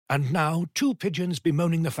And now, two pigeons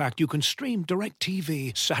bemoaning the fact you can stream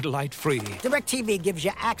DirecTV satellite-free. DirecTV gives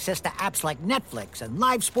you access to apps like Netflix and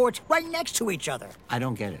live sports right next to each other. I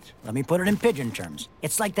don't get it. Let me put it in pigeon terms.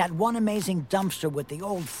 It's like that one amazing dumpster with the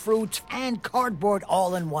old fruits and cardboard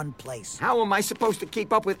all in one place. How am I supposed to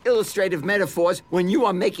keep up with illustrative metaphors when you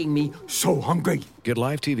are making me so hungry? Get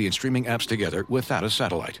live TV and streaming apps together without a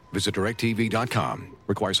satellite. Visit DirecTV.com.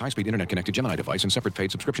 Requires high-speed internet-connected Gemini device and separate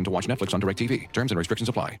paid subscription to watch Netflix on DirecTV. Terms and restrictions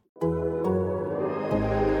apply.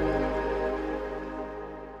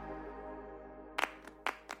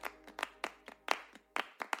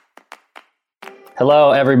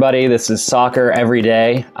 Hello, everybody. This is Soccer Every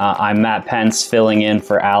Day. I'm Matt Pence filling in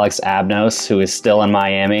for Alex Abnos, who is still in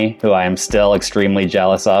Miami, who I am still extremely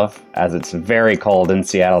jealous of, as it's very cold in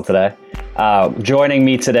Seattle today. Joining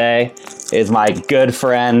me today is my good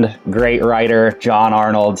friend, great writer, John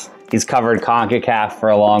Arnold. He's covered CONCACAF for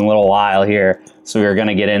a long little while here, so we're going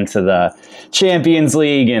to get into the Champions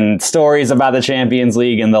League and stories about the Champions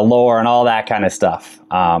League and the lore and all that kind of stuff.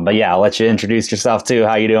 But yeah, I'll let you introduce yourself too.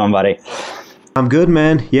 How you doing, buddy? I'm good,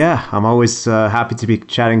 man. Yeah, I'm always happy to be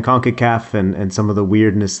chatting CONCACAF and some of the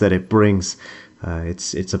weirdness that it brings.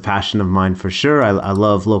 It's a passion of mine for sure. I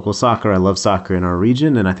love local soccer. I love soccer in our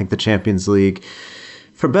region, and I think the Champions League,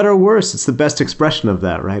 for better or worse, it's the best expression of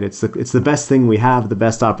that, right? It's the best thing we have, the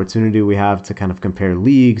best opportunity we have to kind of compare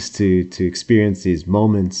leagues, to experience these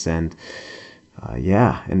moments, and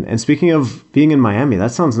yeah. And speaking of being in Miami,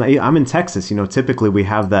 that sounds nice. I'm in Texas. You know, typically we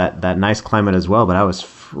have that nice climate as well, but I was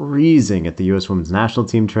freezing at the U.S. Women's National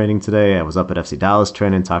Team training today. I was up at FC Dallas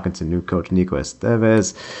training, talking to new coach Nico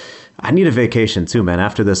Estevez. I need a vacation too, man.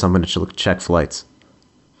 After this, I'm going to check flights.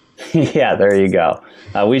 Yeah, there you go.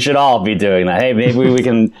 We should all be doing that. Hey, maybe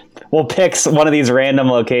we'll pick one of these random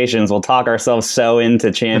locations. We'll talk ourselves so into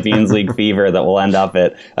Champions League fever that we'll end up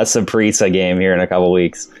at a Saprissa game here in a couple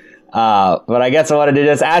weeks. But I guess I wanted to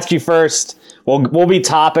just ask you first. We'll be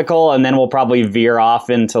topical, and then we'll probably veer off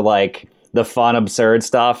into like the fun, absurd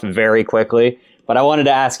stuff very quickly. But I wanted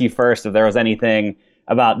to ask you first if there was anything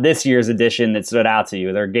about this year's edition that stood out to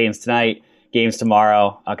you. There are games tonight, games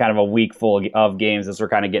tomorrow, kind of a week full of games as we're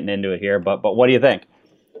kind of getting into it here. But what do you think?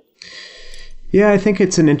 Yeah, I think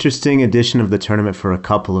it's an interesting edition of the tournament for a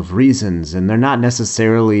couple of reasons, and they're not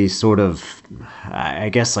necessarily sort of, I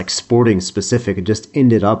guess, like sporting specific. It just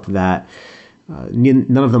ended up that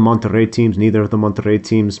none of the Monterrey teams, neither of the Monterrey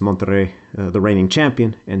teams, Monterrey, the reigning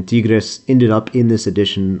champion, and Tigres ended up in this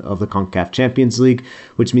edition of the CONCACAF Champions League,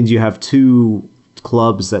 which means you have two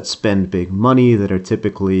clubs that spend big money, that are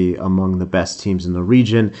typically among the best teams in the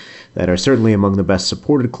region, that are certainly among the best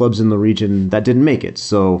supported clubs in the region, that didn't make it.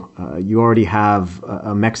 So you already have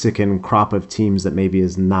a Mexican crop of teams that maybe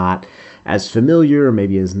is not as familiar, or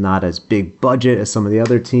maybe is not as big budget as some of the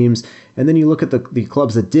other teams. And then you look at the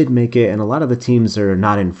clubs that did make it, and a lot of the teams are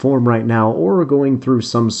not in form right now, or are going through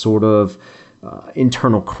some sort of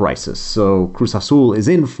internal crisis. So Cruz Azul is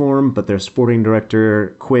in form, but their sporting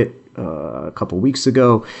director quit a couple weeks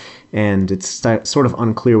ago, and it's sort of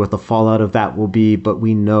unclear what the fallout of that will be. But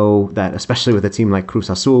we know that, especially with a team like Cruz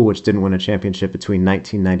Azul, which didn't win a championship between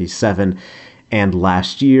 1997 and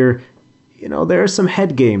last year, you know, there are some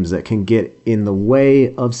head games that can get in the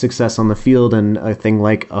way of success on the field. And a thing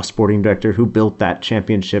like a sporting director who built that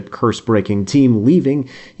championship curse-breaking team leaving,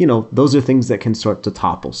 you know, those are things that can start to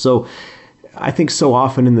topple. So I think so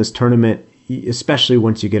often in this tournament, especially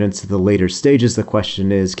once you get into the later stages, the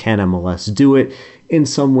question is, can MLS do it? In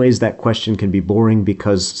some ways, that question can be boring,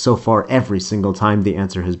 because so far every single time the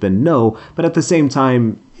answer has been no. But at the same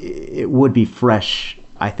time, it would be fresh,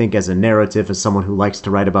 I think, as a narrative, as someone who likes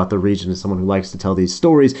to write about the region, as someone who likes to tell these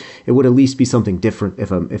stories. It would at least be something different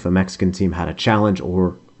if a Mexican team had a challenge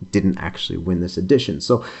or didn't actually win this edition.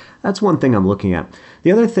 So that's one thing I'm looking at.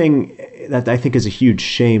 The other thing that I think is a huge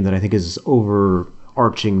shame, that I think is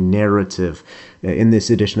overarching narrative in this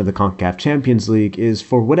edition of the CONCACAF Champions League, is,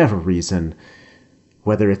 for whatever reason,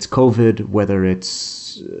 whether it's COVID, whether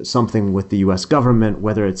it's something with the U.S. government,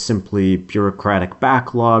 whether it's simply bureaucratic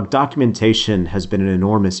backlog, documentation has been an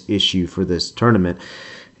enormous issue for this tournament.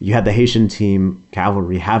 You had the Haitian team,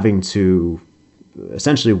 Cavalry, having to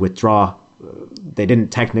essentially withdraw. They didn't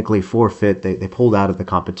technically forfeit. They pulled out of the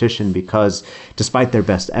competition because, despite their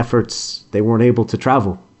best efforts, they weren't able to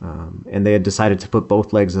travel. And they had decided to put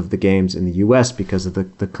both legs of the games in the U.S. because of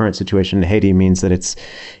the current situation in Haiti means that it's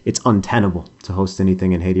untenable to host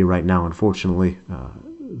anything in Haiti right now. Unfortunately,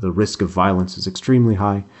 the risk of violence is extremely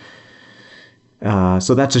high.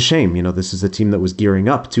 So that's a shame. You know, this is a team that was gearing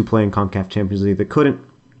up to play in CONCACAF Champions League that couldn't.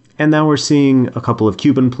 And now we're seeing a couple of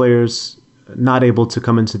Cuban players not able to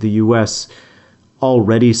come into the U.S.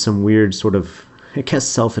 Already some weird sort of I guess,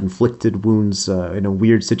 self-inflicted wounds in a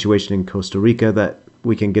weird situation in Costa Rica that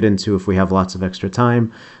we can get into if we have lots of extra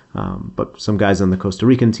time. But some guys on the Costa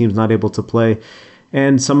Rican team's not able to play.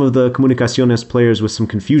 And some of the Comunicaciones players with some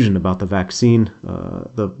confusion about the vaccine.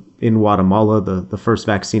 In Guatemala, the first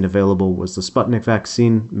vaccine available was the Sputnik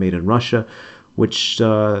vaccine made in Russia, which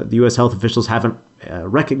the U.S. health officials haven't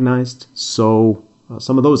recognized. So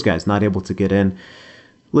some of those guys not able to get in.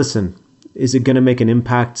 Listen, is it going to make an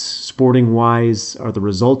impact sporting-wise? Are the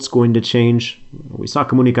results going to change? We saw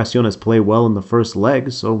Comunicaciones play well in the first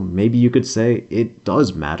leg, so maybe you could say it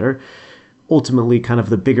does matter. Ultimately, kind of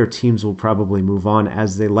the bigger teams will probably move on,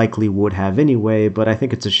 as they likely would have anyway, but I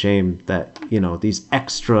think it's a shame that, these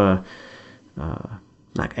not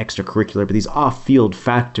extracurricular, but these off-field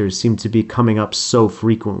factors seem to be coming up so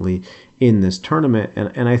frequently in this tournament.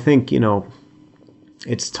 And I think,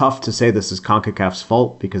 it's tough to say this is CONCACAF's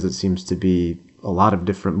fault because it seems to be a lot of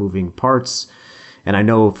different moving parts. And I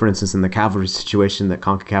know, for instance, in the Cavalry situation, that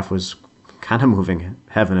CONCACAF was kind of moving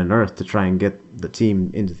heaven and earth to try and get the team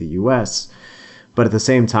into the U.S. But at the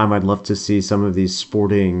same time, I'd love to see some of these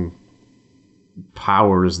sporting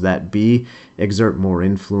powers that be exert more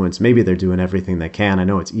influence. Maybe they're doing everything they can. I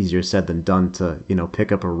know it's easier said than done to,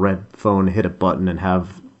 pick up a red phone, hit a button, and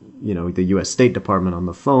have, the U.S. State Department on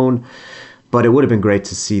the phone. But it would have been great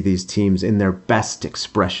to see these teams in their best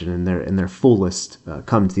expression, in their fullest,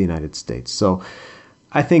 come to the United States. So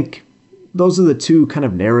I think those are the two kind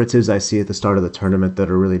of narratives I see at the start of the tournament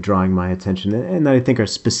that are really drawing my attention and that I think are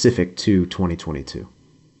specific to 2022.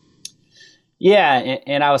 Yeah,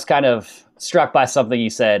 and I was kind of struck by something you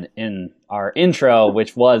said in our intro,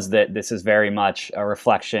 which was that this is very much a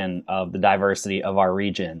reflection of the diversity of our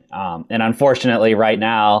region. And unfortunately, right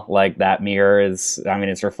now, like that mirror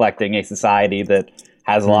it's reflecting a society that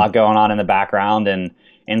has a lot going on in the background. And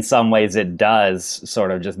in some ways, it does sort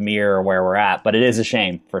of just mirror where we're at. But it is a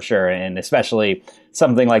shame, for sure. And especially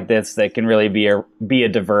something like this that can really be a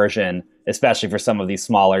diversion, especially for some of these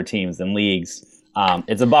smaller teams and leagues.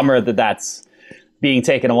 It's a bummer that that's being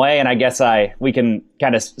taken away, and I guess we can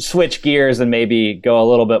kind of switch gears and maybe go a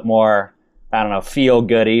little bit more, feel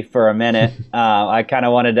goody for a minute. I kind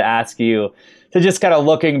of wanted to ask you to just kind of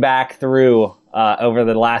looking back through over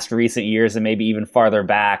the last recent years and maybe even farther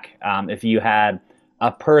back, if you had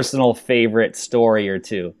a personal favorite story or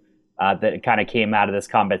two that kind of came out of this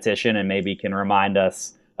competition and maybe can remind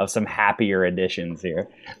us of some happier additions here.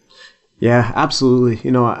 Yeah,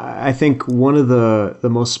 absolutely. I think one of the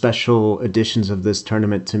most special editions of this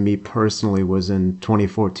tournament to me personally was in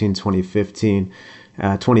 2014, 2015.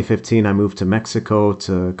 2015, I moved to Mexico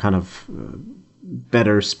to kind of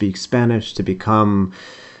better speak Spanish, to become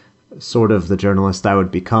sort of the journalist I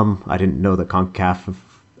would become. I didn't know that CONCACAF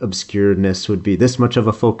obscureness would be this much of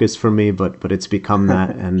a focus for me, but it's become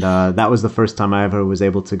that. And that was the first time I ever was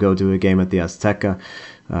able to go do a game at the Azteca.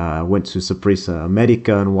 Went to Saprissa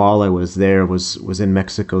America, and while I was there, was in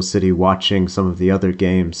Mexico City watching some of the other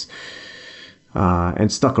games, and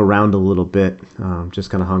stuck around a little bit, just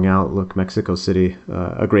kind of hung out. Look, Mexico City,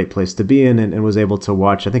 a great place to be in, and was able to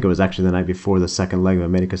watch, I think it was actually the night before the second leg of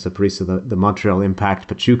America Saprissa, the Montreal Impact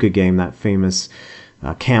Pachuca game, that famous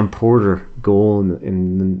Cam Porter goal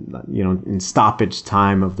in stoppage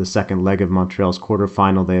time of the second leg of Montreal's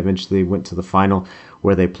quarterfinal. They eventually went to the final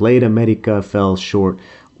where they played America, fell short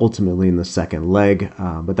ultimately in the second leg.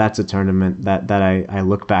 But that's a tournament that I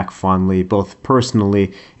look back fondly, both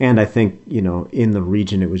personally and I think, in the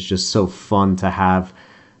region. It was just so fun to have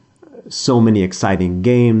so many exciting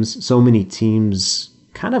games, so many teams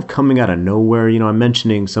kind of coming out of nowhere. I'm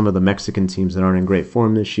mentioning some of the Mexican teams that aren't in great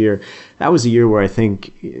form this year. That was a year where I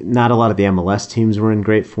think not a lot of the MLS teams were in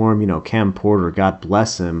great form. Cam Porter, God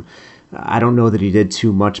bless him. I don't know that he did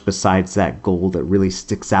too much besides that goal that really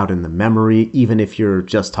sticks out in the memory, even if you're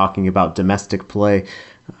just talking about domestic play.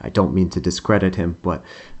 I don't mean to discredit him, but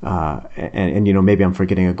maybe I'm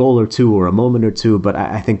forgetting a goal or two or a moment or two, but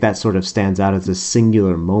I think that sort of stands out as a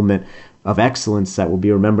singular moment of excellence that will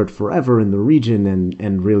be remembered forever in the region,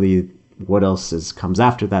 and really what else comes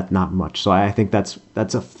after that? Not much. So I think that's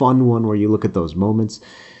a fun one where you look at those moments.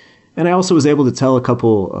 And I also was able to tell a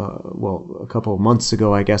couple of months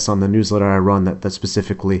ago, I guess, on the newsletter I run that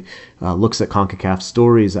specifically looks at CONCACAF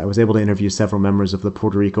stories. I was able to interview several members of the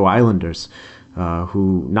Puerto Rico Islanders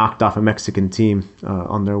who knocked off a Mexican team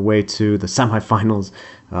on their way to the semifinals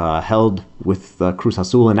held with Cruz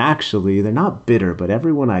Azul. And actually, they're not bitter, but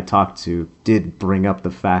everyone I talked to did bring up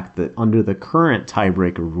the fact that under the current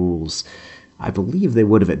tiebreaker rules, I believe they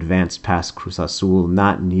would have advanced past Cruz Azul,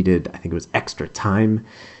 not needed, I think it was extra time.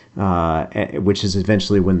 Which is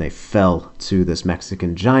eventually when they fell to this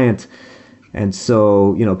Mexican giant. And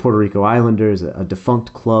so, Puerto Rico Islanders, a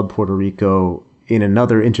defunct club, Puerto Rico, in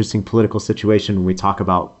another interesting political situation when we talk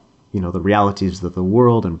about, the realities of the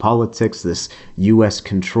world and politics, this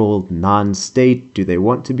U.S.-controlled non-state. Do they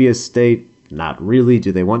want to be a state? Not really.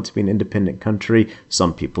 Do they want to be an independent country?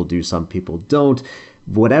 Some people do, some people don't.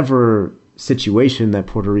 Whatever situation that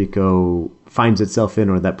Puerto Rico finds itself in,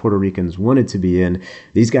 or that Puerto Ricans wanted to be in,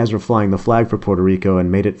 these guys were flying the flag for Puerto Rico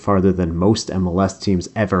and made it farther than most MLS teams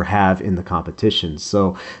ever have in the competition.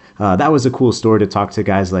 So that was a cool story to talk to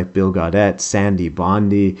guys like Bill Gaudette, Sandy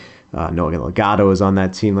Bondi, Noah Legato is on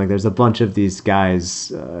that team. Like, there's a bunch of these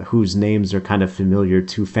guys whose names are kind of familiar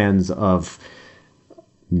to fans of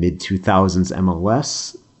mid-2000s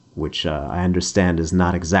MLS, which I understand is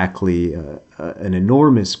not exactly an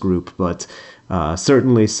enormous group, but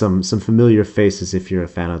certainly some familiar faces if you're a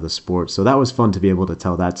fan of the sport. So that was fun to be able to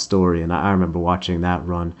tell that story, and I remember watching that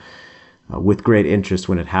run with great interest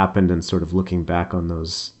when it happened, and sort of looking back on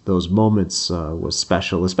those moments was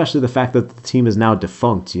special, especially the fact that the team is now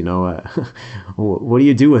defunct. What do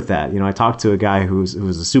you do with that? I talked to a guy who's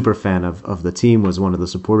a super fan of the team, was one of the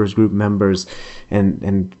supporters group members,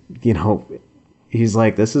 and he's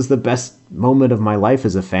like, this is the best moment of my life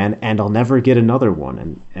as a fan, and I'll never get another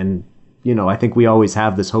one. And I think we always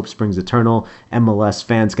have this hope springs eternal. MLS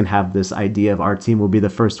fans can have this idea of our team will be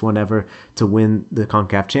the first one ever to win the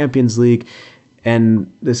CONCACAF Champions League.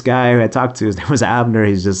 And this guy who I talked to, his name was Abner,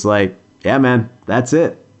 he's just like, yeah, man, that's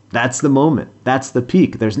it. That's the moment. That's the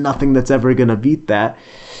peak. There's nothing that's ever going to beat that.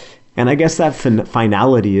 And I guess that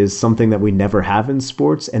finality is something that we never have in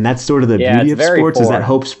sports. And that's sort of the beauty of sports, is that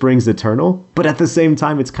hope springs eternal. But at the same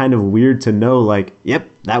time, it's kind of weird to know, like, yep,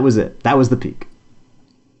 that was it. That was the peak.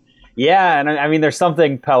 Yeah, and I mean, there's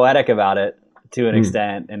something poetic about it to an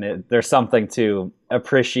extent, and there's something to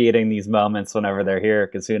appreciating these moments whenever they're here,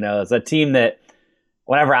 because who knows? A team that,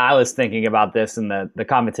 whenever I was thinking about this in the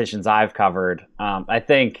competitions I've covered, I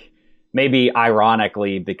think maybe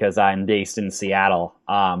ironically because I'm based in Seattle,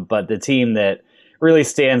 but the team that really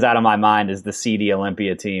stands out in my mind is the CD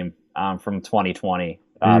Olympia team from 2020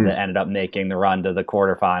 that ended up making the run to the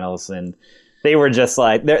quarterfinals. And they were just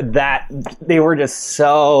like, they were just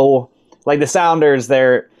so, like, the Sounders,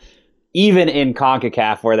 they're, even in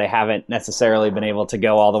CONCACAF where they haven't necessarily been able to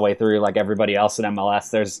go all the way through like everybody else in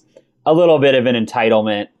MLS, there's a little bit of an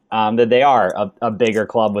entitlement that they are a bigger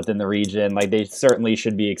club within the region. Like, they certainly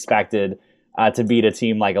should be expected to beat a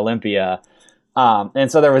team like Olympia.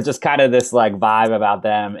 And so there was just kind of this like vibe about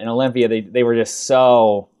them. In Olympia, they were just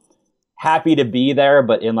so happy to be there,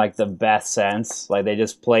 but in like the best sense. Like, they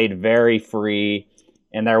just played very free,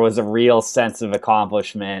 and there was a real sense of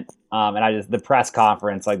accomplishment. And the press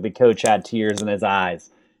conference, like, the coach had tears in his eyes.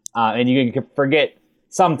 And you can forget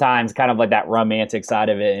sometimes kind of like that romantic side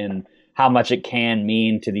of it and how much it can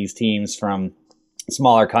mean to these teams from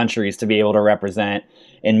smaller countries to be able to represent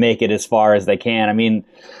and make it as far as they can. I mean,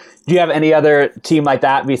 do you have any other team like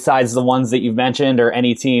that besides the ones that you've mentioned, or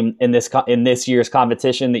any team in this year's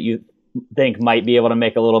competition that you think might be able to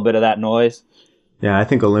make a little bit of that noise? Yeah, I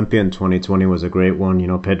think Olympia in 2020 was a great one.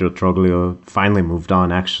 Pedro Troglio finally moved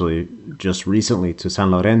on, actually, just recently to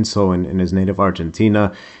San Lorenzo in his native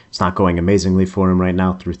Argentina. It's not going amazingly for him right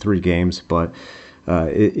now through 3 games, but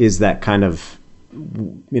it is that kind of,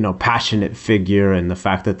 passionate figure, and the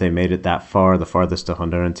fact that they made it that far, the farthest a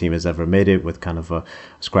Honduran team has ever made it, with kind of a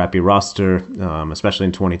scrappy roster, especially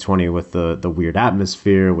in 2020 with the weird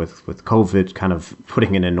atmosphere, with COVID kind of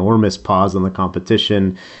putting an enormous pause on the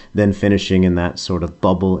competition, then finishing in that sort of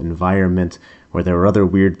bubble environment where there were other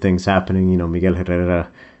weird things happening. Miguel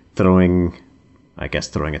Herrera throwing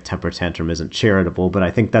a temper tantrum isn't charitable, but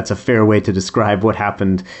I think that's a fair way to describe what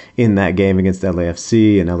happened in that game against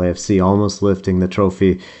LAFC, and LAFC almost lifting the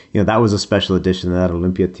trophy. That was a special edition. That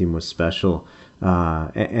Olympia team was special.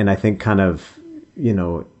 And I think kind of,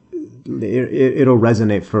 it'll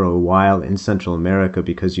resonate for a while in Central America,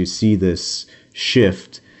 because you see this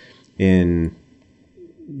shift in,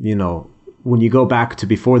 when you go back to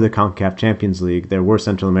before the CONCACAF Champions League, there were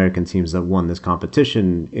Central American teams that won this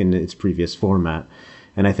competition in its previous format.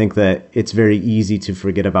 And I think that it's very easy to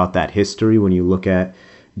forget about that history when you look at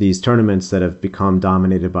these tournaments that have become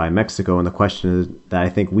dominated by Mexico. And the question that I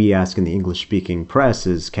think we ask in the English-speaking press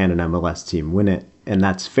is, can an MLS team win it? And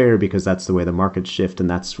that's fair, because that's the way the markets shift, and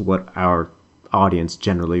that's what our audience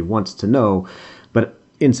generally wants to know. But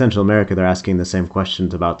in Central America, they're asking the same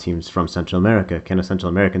questions about teams from Central America. Can a Central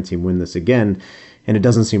American team win this again? And it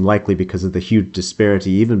doesn't seem likely, because of the huge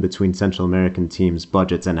disparity even between Central American teams'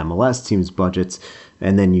 budgets and MLS teams' budgets.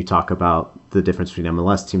 And then you talk about the difference between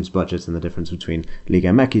MLS teams' budgets and the difference between Liga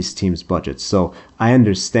MX teams' budgets. So I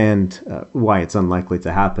understand why it's unlikely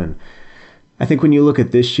to happen. I think when you look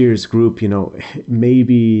at this year's group, it may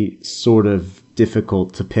be sort of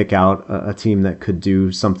difficult to pick out a team that could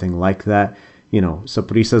do something like that.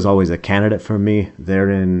 Saprissa is always a candidate for me.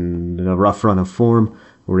 They're in a rough run of form.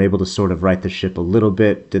 Were able to sort of right the ship a little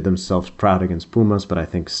bit, did themselves proud against Pumas, but I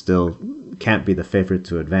think still can't be the favorite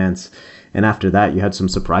to advance. And after that, you had some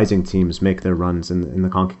surprising teams make their runs in the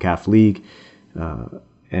CONCACAF League.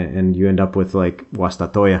 And you end up with like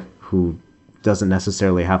Guastatoya, who doesn't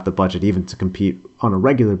necessarily have the budget even to compete on a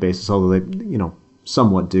regular basis, although they,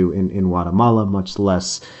 somewhat do in Guatemala, much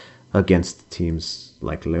less against teams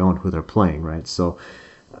like Leon, who they're playing, right? So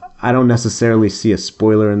I don't necessarily see a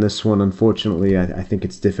spoiler in this one, unfortunately. I think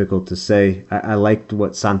it's difficult to say. I liked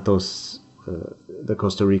what Santos, the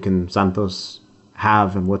Costa Rican Santos,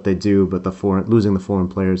 have and what they do, but losing the foreign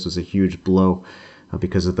players was a huge blow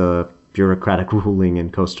because of the bureaucratic ruling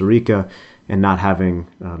in Costa Rica, and not having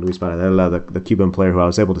Luis Baradella, the Cuban player who I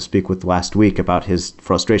was able to speak with last week about his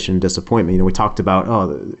frustration and disappointment. We talked about,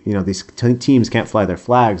 these teams can't fly their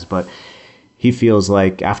flags, but he feels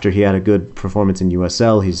like after he had a good performance in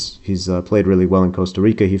USL, he's played really well in Costa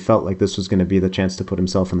Rica. He felt like this was going to be the chance to put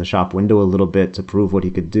himself in the shop window a little bit to prove what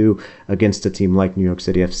he could do against a team like New York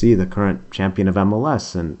City FC, the current champion of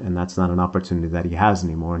MLS, and that's not an opportunity that he has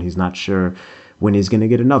anymore, and he's not sure when he's going to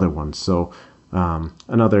get another one. So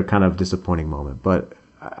another kind of disappointing moment. But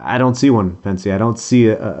I don't see one, Pensy. I don't see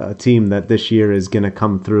a team that this year is going to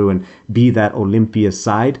come through and be that Olympia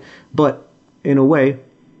side. But in a way,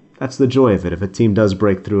 that's the joy of it. If a team does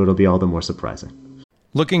break through, it'll be all the more surprising.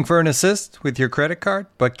 Looking for an assist with your credit card,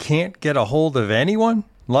 but can't get a hold of anyone?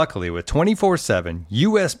 Luckily, with 24/7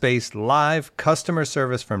 U.S.-based live customer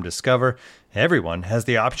service from Discover, everyone has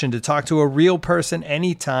the option to talk to a real person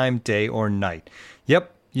anytime, day or night.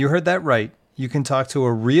 Yep, you heard that right. You can talk to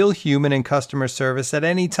a real human in customer service at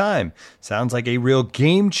any time. Sounds like a real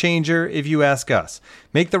game changer if you ask us.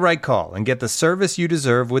 Make the right call and get the service you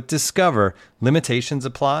deserve with Discover. Limitations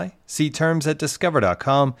apply. See terms at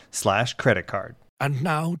discover.com/creditcard. And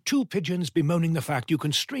now, two pigeons bemoaning the fact you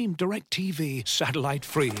can stream DirecTV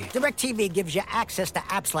satellite-free. DirecTV gives you access to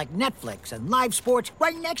apps like Netflix and live sports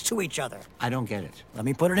right next to each other. I don't get it. Let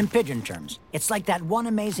me put it in pigeon terms. It's like that one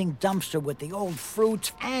amazing dumpster with the old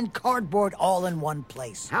fruits and cardboard all in one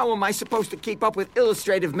place. How am I supposed to keep up with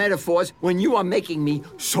illustrative metaphors when you are making me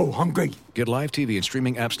so hungry? Get live TV and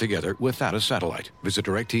streaming apps together without a satellite. Visit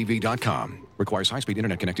DirecTV.com. Requires high-speed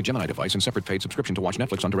internet-connected Gemini device and separate paid subscription to watch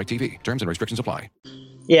Netflix on DirecTV. Terms and restrictions apply.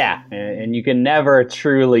 Yeah, and you can never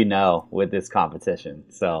truly know with this competition.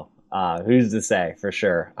 So who's to say, for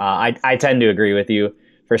sure. I tend to agree with you,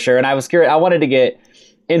 for sure. And I was curious, I wanted to get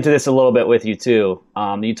into this a little bit with you, too.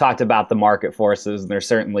 You talked about the market forces, and they're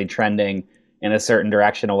certainly trending in a certain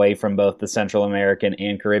direction away from both the Central American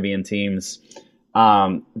and Caribbean teams.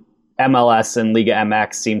 MLS and Liga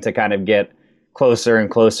MX seem to kind of get closer and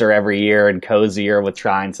closer every year and cozier with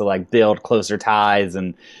trying to build closer ties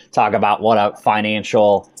and talk about what a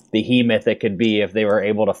financial behemoth it could be if they were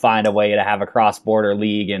able to find a way to have a cross-border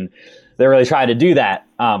league. And they're really trying to do that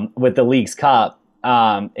with the Leagues Cup.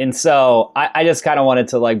 And so I just kind of wanted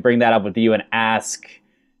to bring that up with you and ask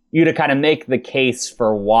you to kind of make the case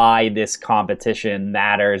for why this competition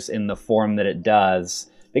matters in the form that it does.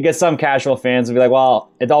 Because some casual fans will be like, well,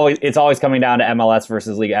 it's always coming down to MLS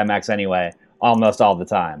versus Liga MX anyway, almost all the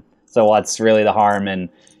time. So what's really the harm in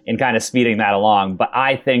kind of speeding that along? But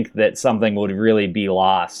I think that something would really be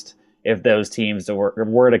lost if those teams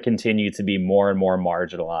were to continue to be more and more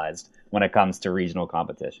marginalized when it comes to regional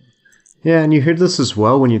competition. Yeah, and you hear this as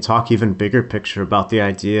well when you talk even bigger picture about the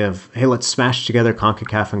idea of, hey, let's smash together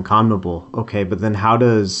CONCACAF and CONMEBOL. Okay, but then how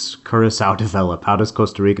does Curaçao develop? How does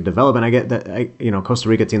Costa Rica develop? And I get that, Costa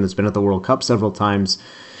Rica team that's been at the World Cup several times,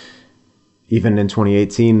 even in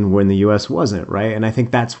 2018 when the U.S. wasn't, right? And I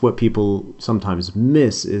think that's what people sometimes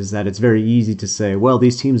miss, is that it's very easy to say, well,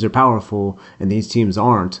 these teams are powerful and these teams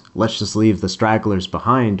aren't. Let's just leave the stragglers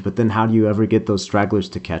behind. But then how do you ever get those stragglers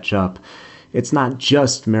to catch up? It's not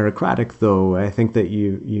just meritocratic, though. I think that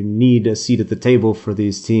you need a seat at the table for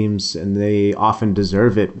these teams, and they often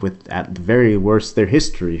deserve it with, at the very worst, their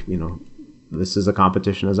history. This is a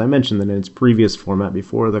competition, as I mentioned, that in its previous format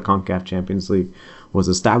before the CONCACAF Champions League was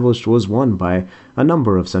established, was won by a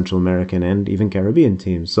number of Central American and even Caribbean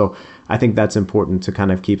teams. So I think that's important to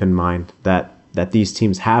kind of keep in mind that these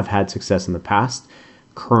teams have had success in the past.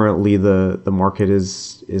 Currently, the market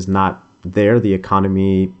is not there. The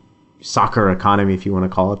economy, soccer economy, if you want to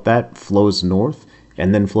call it that, flows north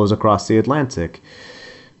and then flows across the Atlantic.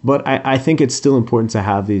 But I think it's still important to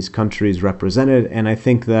have these countries represented. And I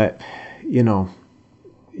think that,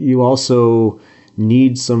 you also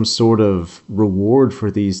need some sort of reward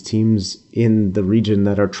for these teams in the region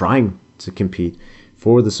that are trying to compete.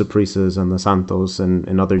 For the Saprissas and the Santos, and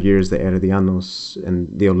in other years the Heredianos and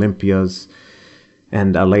the Olympias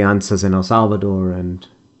and Alianzas in El Salvador, and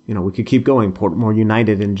we could keep going. Portmore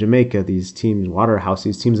United in Jamaica, these teams, Waterhouse,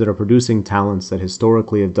 these teams that are producing talents that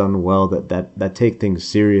historically have done well, that take things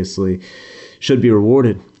seriously, should be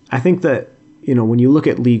rewarded. I think that, when you look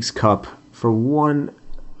at Leagues Cup, for one,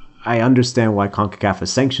 I understand why CONCACAF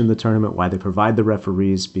has sanctioned the tournament, why they provide the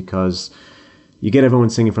referees, because you get everyone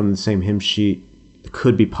singing from the same hymn sheet. It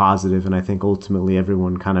could be positive, and I think ultimately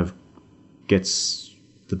everyone kind of gets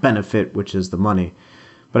the benefit, which is the money.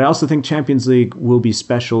 But I also think Champions League will be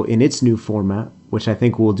special in its new format, which I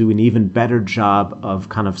think will do an even better job of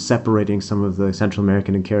kind of separating some of the Central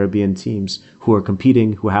American and Caribbean teams who are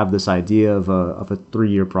competing, who have this idea of a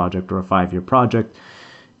 3-year project or a 5-year project,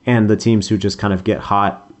 and the teams who just kind of get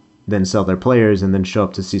hot, then sell their players, and then show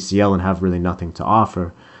up to CCL and have really nothing to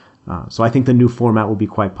offer. So I think the new format will be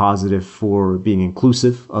quite positive for being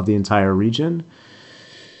inclusive of the entire region.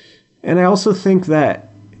 And I also think that,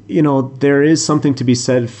 there is something to be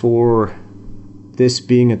said for this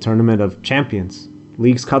being a tournament of champions.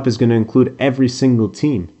 Leagues Cup is going to include every single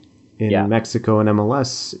team in Mexico and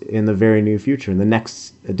MLS in the very near future, in the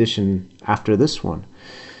next edition after this one.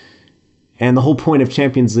 And the whole point of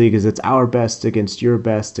Champions League is it's our best against your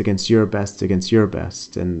best, against your best, against your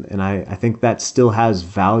best. And I think that still has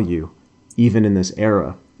value, even in this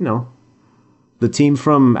era. The team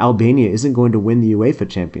from Albania isn't going to win the UEFA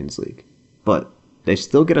Champions League, but they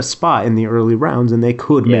still get a spot in the early rounds, and they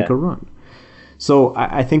could make a run. So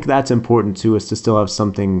I think that's important too, is to still have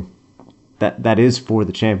something that is for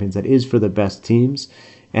the champions, that is for the best teams,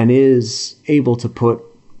 and is able to put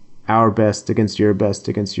our best against your best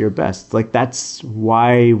against your best. Like, that's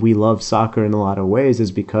why we love soccer in a lot of ways,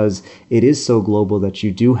 is because it is so global that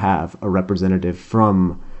you do have a representative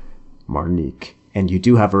from Martinique, and you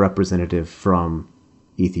do have a representative from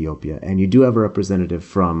Ethiopia, and you do have a representative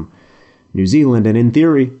from New Zealand, and in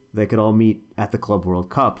theory, they could all meet at the Club World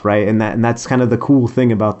Cup, right? And that's kind of the cool thing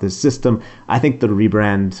about this system. I think the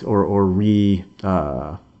rebrand or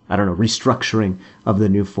restructuring of the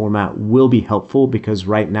new format will be helpful, because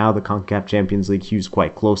right now the CONCACAF Champions League hews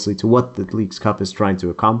quite closely to what the Leagues Cup is trying to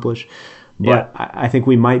accomplish. But I think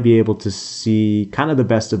we might be able to see kind of the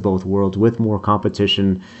best of both worlds, with more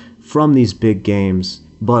competition from these big games,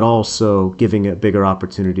 but also giving a bigger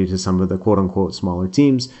opportunity to some of the quote-unquote smaller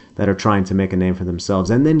teams that are trying to make a name for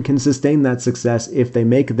themselves, and then can sustain that success if they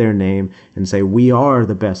make their name and say, we are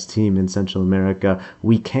the best team in Central America.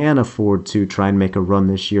 We can afford to try and make a run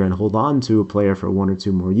this year and hold on to a player for 1 or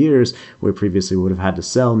 2 more years, where previously we would have had to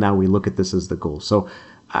sell. Now we look at this as the goal. So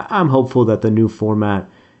I'm hopeful that the new format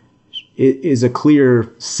is a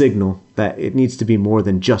clear signal that it needs to be more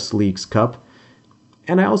than just Leagues Cup.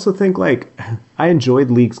 And I also think, I enjoyed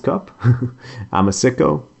Leagues Cup. I'm a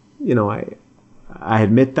sicko. I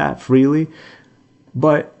admit that freely.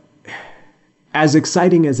 But as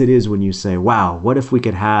exciting as it is when you say, wow, what if we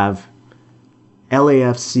could have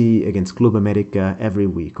LAFC against Club America every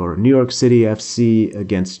week, or New York City FC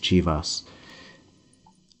against Chivas?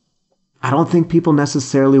 I don't think people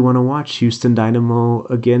necessarily want to watch Houston Dynamo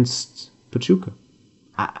against Pachuca.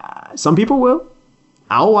 Some people will.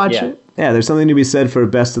 I'll watch it. Yeah, there's something to be said for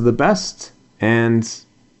best of the best, and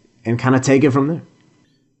kind of take it from there.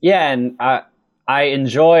 Yeah, and I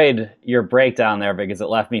enjoyed your breakdown there, because it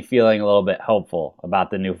left me feeling a little bit hopeful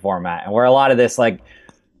about the new format, and where a lot of this,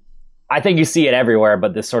 I think you see it everywhere,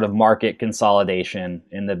 but this sort of market consolidation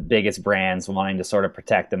in the biggest brands wanting to sort of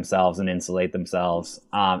protect themselves and insulate themselves.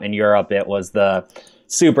 In Europe, it was the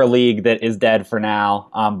Super League that is dead for now,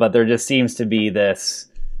 but there just seems to be this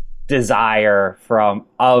desire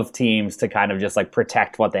of teams to kind of just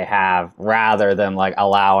protect what they have, rather than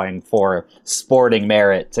allowing for sporting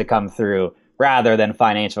merit to come through, rather than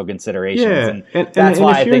financial considerations. And that's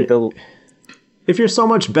why I think if you're so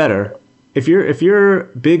much better, if you're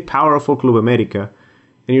big, powerful Club America,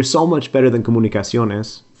 and you're so much better than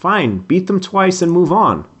Comunicaciones, fine, beat them twice and move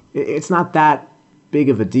on. It's not that big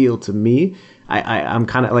of a deal to me. I'm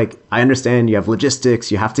kind of I understand you have logistics,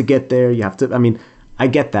 you have to get there, you have to, I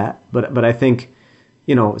get that, but I think,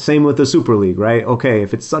 same with the Super League, right? Okay,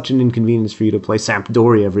 if it's such an inconvenience for you to play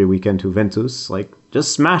Sampdoria every weekend to Juventus,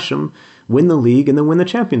 just smash them, win the league, and then win the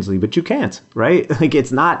Champions League. But you can't, right?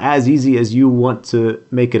 It's not as easy as you want to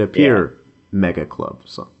make it appear. Mega club.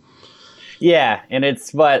 So yeah, and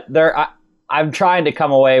I'm trying to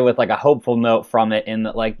come away with a hopeful note from it, in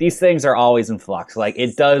that these things are always in flux.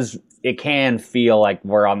 It can feel like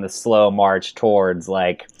we're on the slow march towards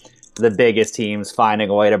the biggest teams finding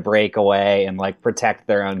a way to break away and like protect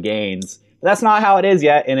their own gains. But that's not how it is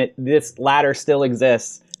yet, and this ladder still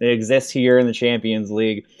exists. It exists here in the Champions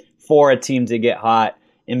League for a team to get hot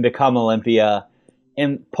and become Olympia.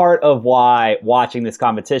 And part of why watching this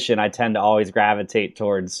competition, I tend to always gravitate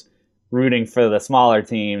towards rooting for the smaller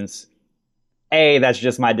teams. A, that's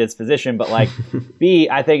just my disposition, but like B,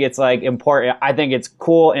 I think it's like important. I think it's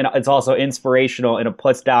cool, and it's also inspirational, and it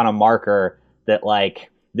puts down a marker that like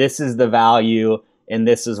this is the value and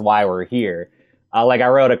this is why we're here. Like I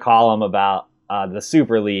wrote a column about the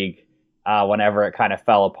Super League whenever it kind of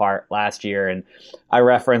fell apart last year, and I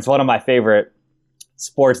referenced one of my favorite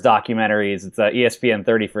sports documentaries. It's ESPN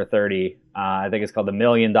 30 for 30. I think it's called The $1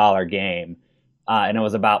 Million Game, and it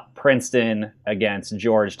was about Princeton against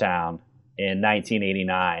Georgetown in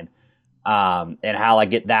 1989, and how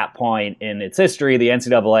like at that point in its history, the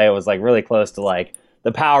NCAA was like really close to like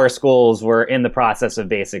the power schools were in the process of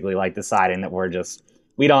basically like deciding that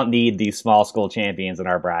we don't need these small school champions in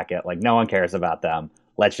our bracket. Like no one cares about them.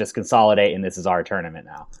 Let's just consolidate, and this is our tournament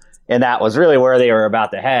now. And that was really where they were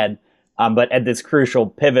about to head. But at this crucial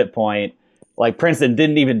pivot point, like Princeton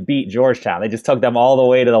didn't even beat Georgetown. They just took them all the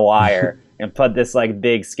way to the wire and put this like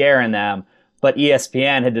big scare in them. But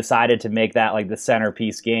ESPN had decided to make that like the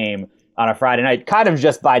centerpiece game on a Friday night, kind of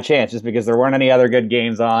just by chance, just because there weren't any other good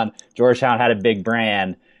games on. Georgetown had a big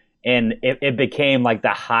brand, and it became like the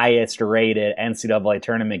highest rated NCAA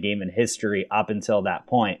tournament game in history up until that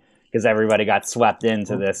point, because everybody got swept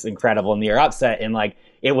into this incredible near upset, and like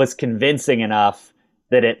it was convincing enough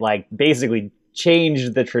that it like basically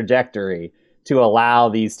changed the trajectory to allow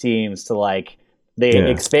these teams to like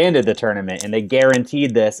expanded the tournament, and they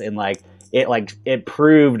guaranteed this, and like it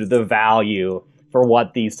proved the value for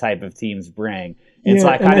what these type of teams bring. And so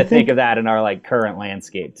I kind of think of that in our like current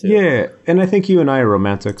landscape too. Yeah, and I think you and I are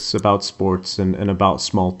romantics about sports and about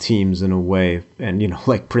small teams in a way. And, you know,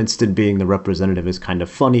 like Princeton being the representative is kind of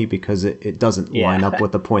funny because it doesn't line up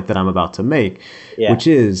with the point that I'm about to make, which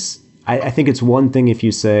is, I think it's one thing if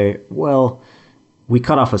you say, well, we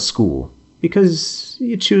cut off a school because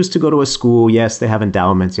you choose to go to a school. Yes, they have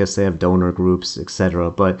endowments. Yes, they have donor groups, etc.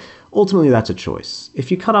 But ultimately, that's a choice. If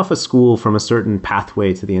you cut off a school from a certain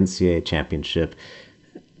pathway to the NCAA championship,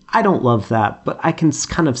 I don't love that, but I can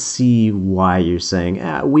kind of see why you're saying,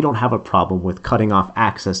 we don't have a problem with cutting off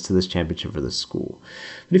access to this championship for this school.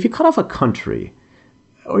 But if you cut off a country,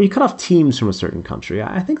 or you cut off teams from a certain country,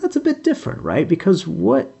 I think that's a bit different, right? Because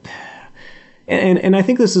and I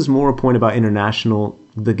think this is more a point about the international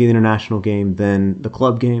game than the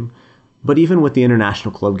club game. But even with the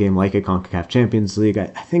international club game, like a CONCACAF Champions League,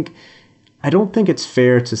 I don't think it's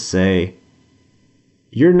fair to say,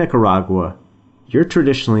 you're Nicaragua, you're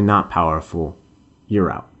traditionally not powerful,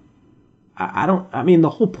 you're out. I mean, the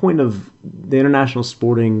whole point of the international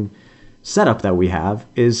sporting setup that we have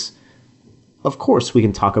is, of course, we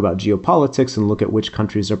can talk about geopolitics and look at which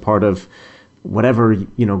countries are part of whatever,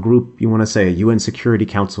 you know, group you want to say, a UN Security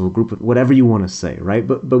Council group, whatever you want to say, right?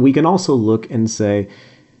 But we can also look and say,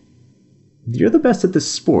 you're the best at this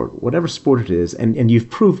sport, whatever sport it is, and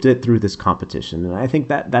you've proved it through this competition. And I think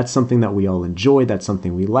that's something that we all enjoy. That's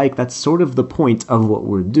something we like. That's sort of the point of what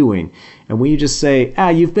we're doing. And when you just say,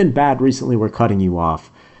 you've been bad recently, we're cutting you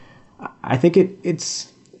off, I think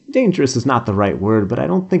it's dangerous is not the right word, but I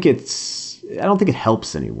don't think it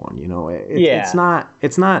helps anyone. You know, it's not.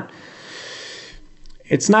 It's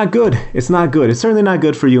not good. It's not good. It's certainly not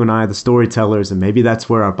good for you and I, the storytellers, and maybe that's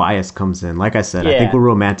where our bias comes in. Like I said, I think we're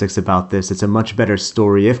romantics about this. It's a much better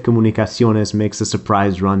story if Comunicaciones makes a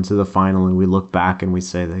surprise run to the final and we look back and we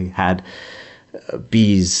say they had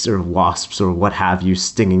bees or wasps or what have you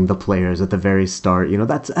stinging the players at the very start. You know,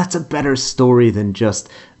 that's a better story than just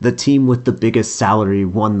the team with the biggest salary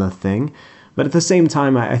won the thing. But at the same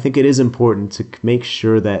time, I think it is important to make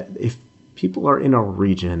sure that if people are in a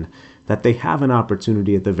region, that they have an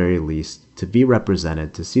opportunity at the very least to be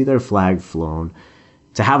represented, to see their flag flown,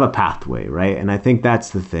 to have a pathway, right? And I think that's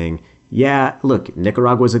the thing. Yeah, look,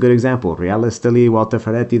 Nicaragua is a good example. Real Estelí, Walter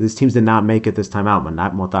Ferretti, these teams did not make it this time out.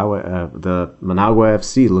 The Managua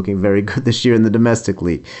FC looking very good this year in the domestic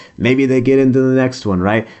league. Maybe they get into the next one,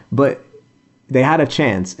 right? But they had a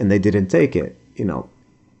chance and they didn't take it. You know,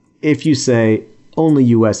 if you say only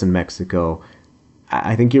U.S. and Mexico,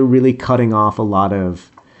 I think you're really cutting off a lot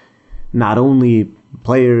of not only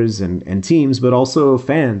players and teams, but also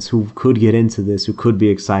fans who could get into this, who could be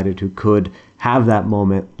excited, who could have that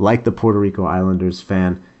moment like the Puerto Rico Islanders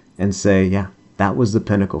fan and say, yeah, that was the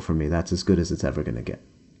pinnacle for me. That's as good as it's ever going to get.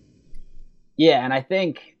 Yeah, and I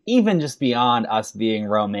think even just beyond us being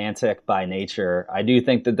romantic by nature, I do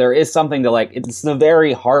think that there is something to, like, it's the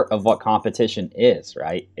very heart of what competition is,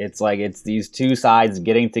 right? It's like, it's these two sides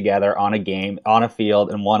getting together on a game, on a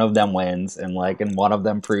field, and one of them wins, and one of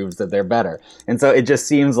them proves that they're better. And so it just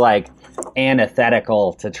seems like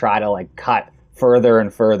antithetical to try to like cut further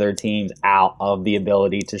and further teams out of the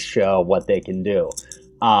ability to show what they can do.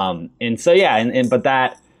 And so, yeah,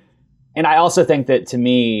 and I also think that, to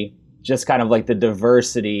me, just kind of like the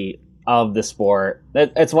diversity of the sport,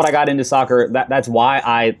 that's what I got into soccer. That's why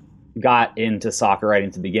I got into soccer writing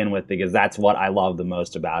to begin with, because that's what I love the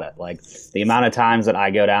most about it. Like, the amount of times that I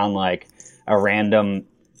go down like a random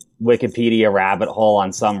Wikipedia rabbit hole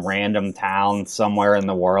on some random town somewhere in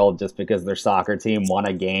the world just because their soccer team won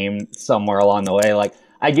a game somewhere along the way. Like,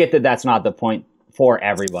 I get that that's not the point for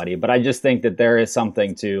everybody, but I just think that there is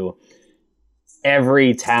something to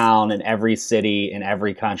every town and every city in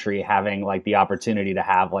every country having like the opportunity to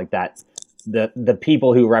have like that, the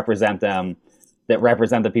people who represent them, that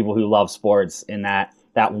represent the people who love sports, in that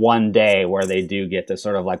one day where they do get to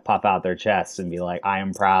sort of like puff out their chests and be like, I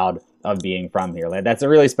am proud of being from here. Like, that's a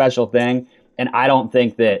really special thing. And I don't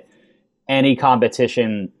think that any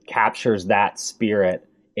competition captures that spirit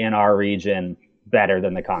in our region better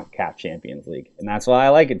than the CONCACAF Champions League. And that's why I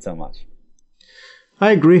like it so much. I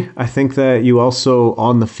agree. I think that you also,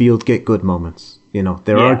 on the field, get good moments. You know,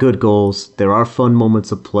 there are good goals. There are fun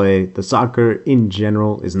moments of play. The soccer in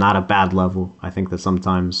general is not a bad level. I think that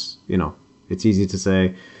sometimes, you know, it's easy to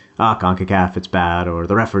say, CONCACAF, it's bad, or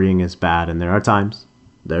the refereeing is bad. And there are times.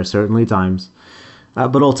 There are certainly times.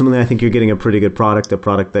 But ultimately, I think you're getting a pretty good product, a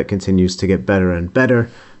product that continues to get better and better.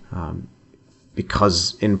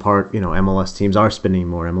 Because in part, you know, MLS teams are spending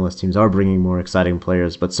more, MLS teams are bringing more exciting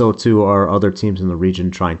players, but so too are other teams in the region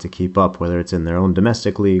trying to keep up, whether it's in their own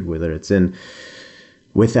domestic league, whether it's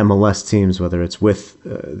with MLS teams, whether it's with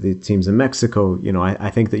the teams in Mexico. You know, I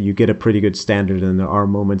think that you get a pretty good standard, and there are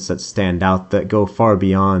moments that stand out that go far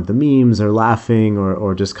beyond the memes or laughing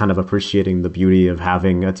or just kind of appreciating the beauty of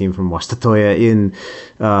having a team from Guastatoya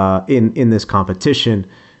in this competition.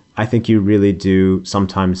 I think you really do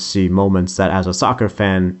sometimes see moments that, as a soccer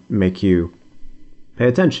fan, make you pay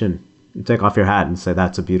attention, take off your hat and say,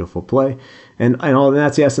 that's a beautiful play. And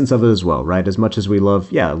that's the essence of it as well, right? As much as we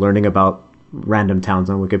love, learning about random towns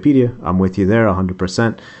on Wikipedia, I'm with you there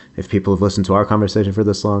 100%. If people have listened to our conversation for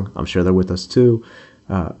this long, I'm sure they're with us too.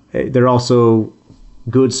 There are also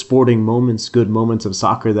good sporting moments, good moments of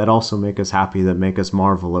soccer that also make us happy, that make us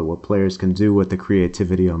marvel at what players can do with the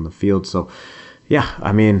creativity on the field. So, yeah,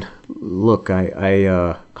 I mean, look,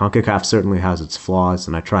 CONCACAF certainly has its flaws,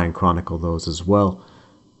 and I try and chronicle those as well.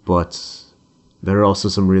 But there are also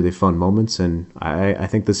some really fun moments, and I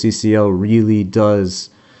think the CCL really does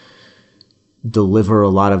deliver a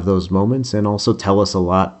lot of those moments and also tell us a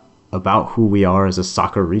lot about who we are as a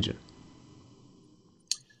soccer region.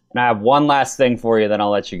 And I have one last thing for you, then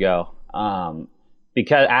I'll let you go.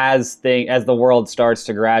 Because as the world starts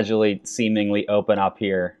to gradually seemingly open up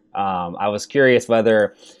here, I was curious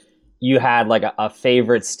whether you had like a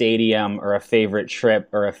favorite stadium or a favorite trip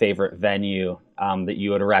or a favorite venue that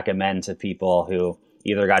you would recommend to people who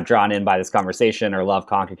either got drawn in by this conversation or love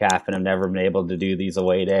CONCACAF and have never been able to do these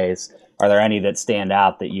away days. Are there any that stand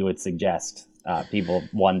out that you would suggest people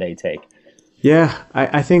one day take? Yeah,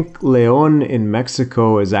 I think León in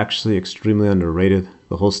Mexico is actually extremely underrated.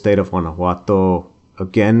 The whole state of Guanajuato,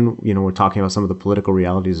 again, you know, we're talking about some of the political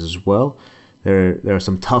realities as well. There are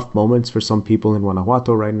some tough moments for some people in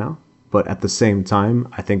Guanajuato right now, but at the same time,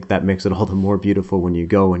 I think that makes it all the more beautiful when you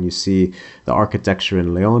go and you see the architecture in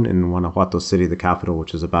León, in Guanajuato City, the capital,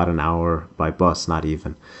 which is about an hour by bus, not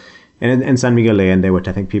even. And in San Miguel Allende, which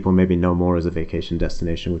I think people maybe know more as a vacation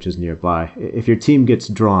destination, which is nearby. If your team gets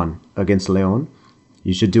drawn against León,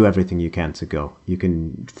 you should do everything you can to go. You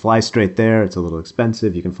can fly straight there. It's a little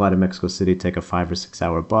expensive. You can fly to Mexico City, take a 5 or 6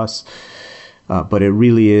 hour bus. But it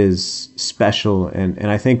really is special. And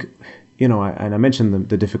I think, you know, I mentioned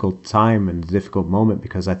the difficult time and the difficult moment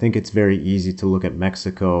because I think it's very easy to look at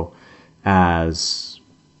Mexico as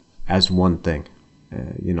one thing,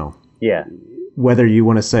 you know. Yeah. Whether you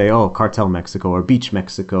want to say, oh, cartel Mexico or beach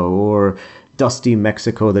Mexico or dusty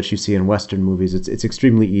Mexico that you see in Western movies, it's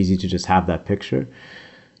extremely easy to just have that picture.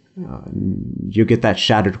 You get that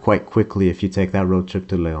shattered quite quickly if you take that road trip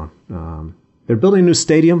to León. They're building a new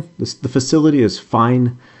stadium. The facility is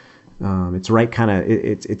fine. It's right kind of,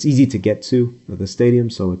 it's easy to get to the stadium,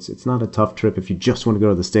 so it's not a tough trip if you just want to go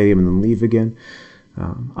to the stadium and then leave again.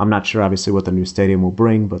 I'm not sure, obviously, what the new stadium will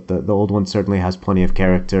bring, but the old one certainly has plenty of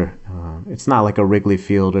character. It's not like a Wrigley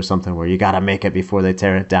Field or something where you got to make it before they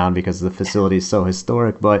tear it down because the facility is so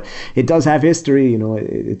historic, but it does have history. You know,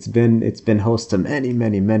 it's been host to many,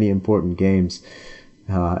 many, many important games.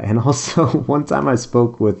 And also, one time I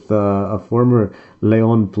spoke with a former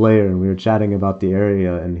León player, and we were chatting about the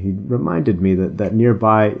area, and he reminded me that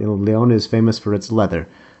nearby, León is famous for its leather.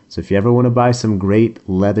 So if you ever want to buy some great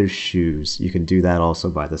leather shoes, you can do that also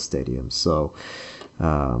by the stadium. So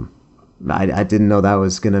I didn't know that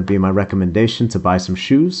was going to be my recommendation, to buy some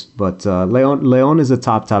shoes. But León is a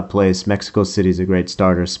top place. Mexico City is a great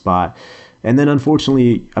starter spot. And then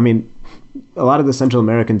unfortunately, I mean, a lot of the Central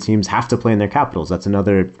American teams have to play in their capitals. That's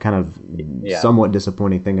another kind of somewhat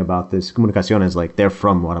disappointing thing about this. Comunicaciones, like, they're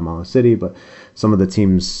from Guatemala City, but some of the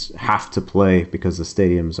teams have to play because the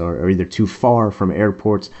stadiums are either too far from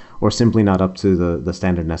airports or simply not up to the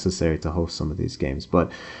standard necessary to host some of these games. But,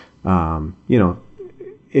 you know,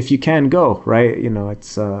 if you can go, right, you know,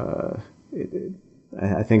 it's, I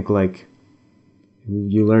think, like,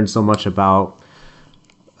 you learn so much about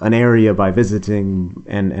an area by visiting,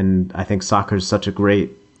 and I think soccer is such a great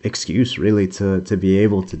excuse, really, to be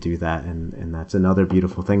able to do that, and that's another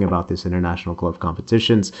beautiful thing about this international club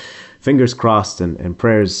competitions. Fingers crossed and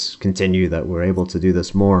prayers continue that we're able to do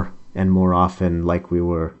this more and more often, like we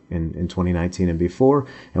were in 2019 and before,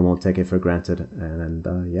 and won't take it for granted. And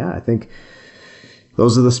I think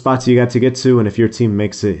those are the spots you got to get to, and if your team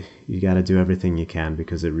makes it, you got to do everything you can,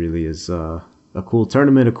 because it really is a cool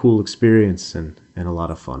tournament, a cool experience, and a lot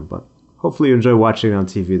of fun. But hopefully you enjoy watching it on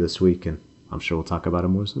TV this week, and I'm sure we'll talk about it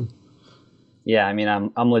more soon. Yeah, I mean,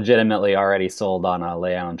 I'm legitimately already sold on a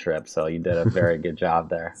León trip, so you did a very good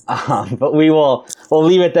job there. But we'll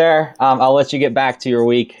leave it there. I'll let you get back to your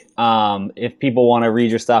week. If people want to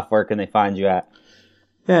read your stuff, where can they find you at?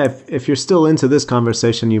 Yeah, if you're still into this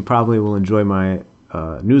conversation, you probably will enjoy my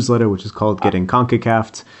newsletter, which is called Getting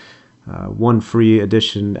CONCACAF'd. One free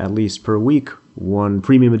edition at least per week, one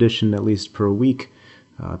premium edition at least per week,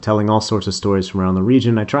 telling all sorts of stories from around the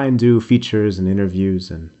region. I try and do features and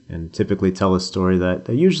interviews and typically tell a story that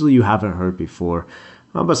usually you haven't heard before,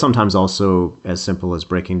 but sometimes also as simple as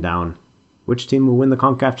breaking down which team will win the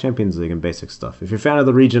CONCACAF Champions League and basic stuff. If you're a fan of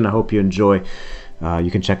the region, I hope you enjoy.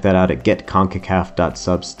 You can check that out at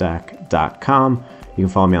getconcacaf.substack.com. You can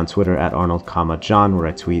follow me on Twitter at Arnold, where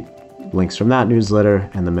I tweet links from that newsletter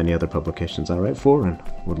and the many other publications I write for, and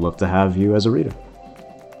would love to have you as a reader.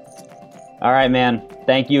 All right, man.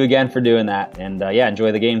 Thank you again for doing that. And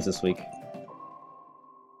enjoy the games this week.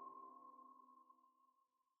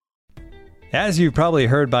 As you've probably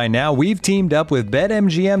heard by now, we've teamed up with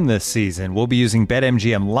BetMGM this season. We'll be using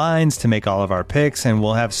BetMGM lines to make all of our picks, and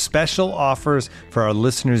we'll have special offers for our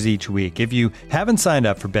listeners each week. If you haven't signed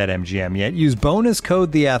up for BetMGM yet, use bonus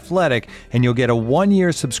code The Athletic, and you'll get a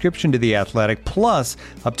 1-year subscription to The Athletic, plus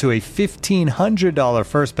up to a $1,500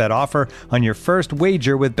 first bet offer on your first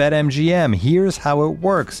wager with BetMGM. Here's how it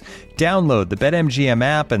works. Download the BetMGM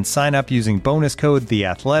app and sign up using bonus code The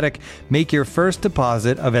Athletic. Make your first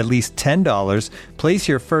deposit of at least $10. Place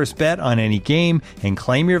your first bet on any game and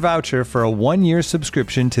claim your voucher for a 1-year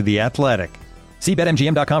subscription to The Athletic. See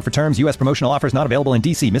BetMGM.com for terms. U.S. promotional offers not available in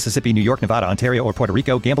D.C., Mississippi, New York, Nevada, Ontario, or Puerto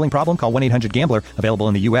Rico. Gambling problem? Call 1-800-GAMBLER. Available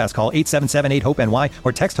in the U.S. Call 877-8-HOPE-NY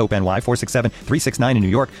or text HOPE-NY 467-369 in New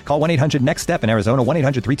York. Call 1-800-NEXT-STEP in Arizona.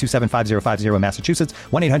 1-800-327-5050 in Massachusetts.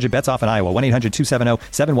 1-800-BETS-OFF in Iowa.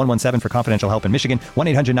 1-800-270-7117 for confidential help in Michigan.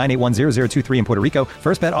 1-800-981-0023 in Puerto Rico.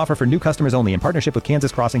 First bet offer for new customers only in partnership with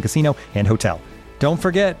Kansas Crossing Casino and Hotel. Don't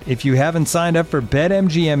forget, if you haven't signed up for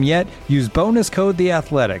BetMGM yet, use bonus code The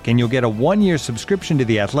Athletic, and you'll get a 1-year subscription to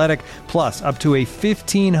The Athletic, plus up to a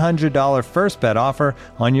 $1,500 first bet offer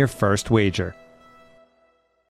on your first wager.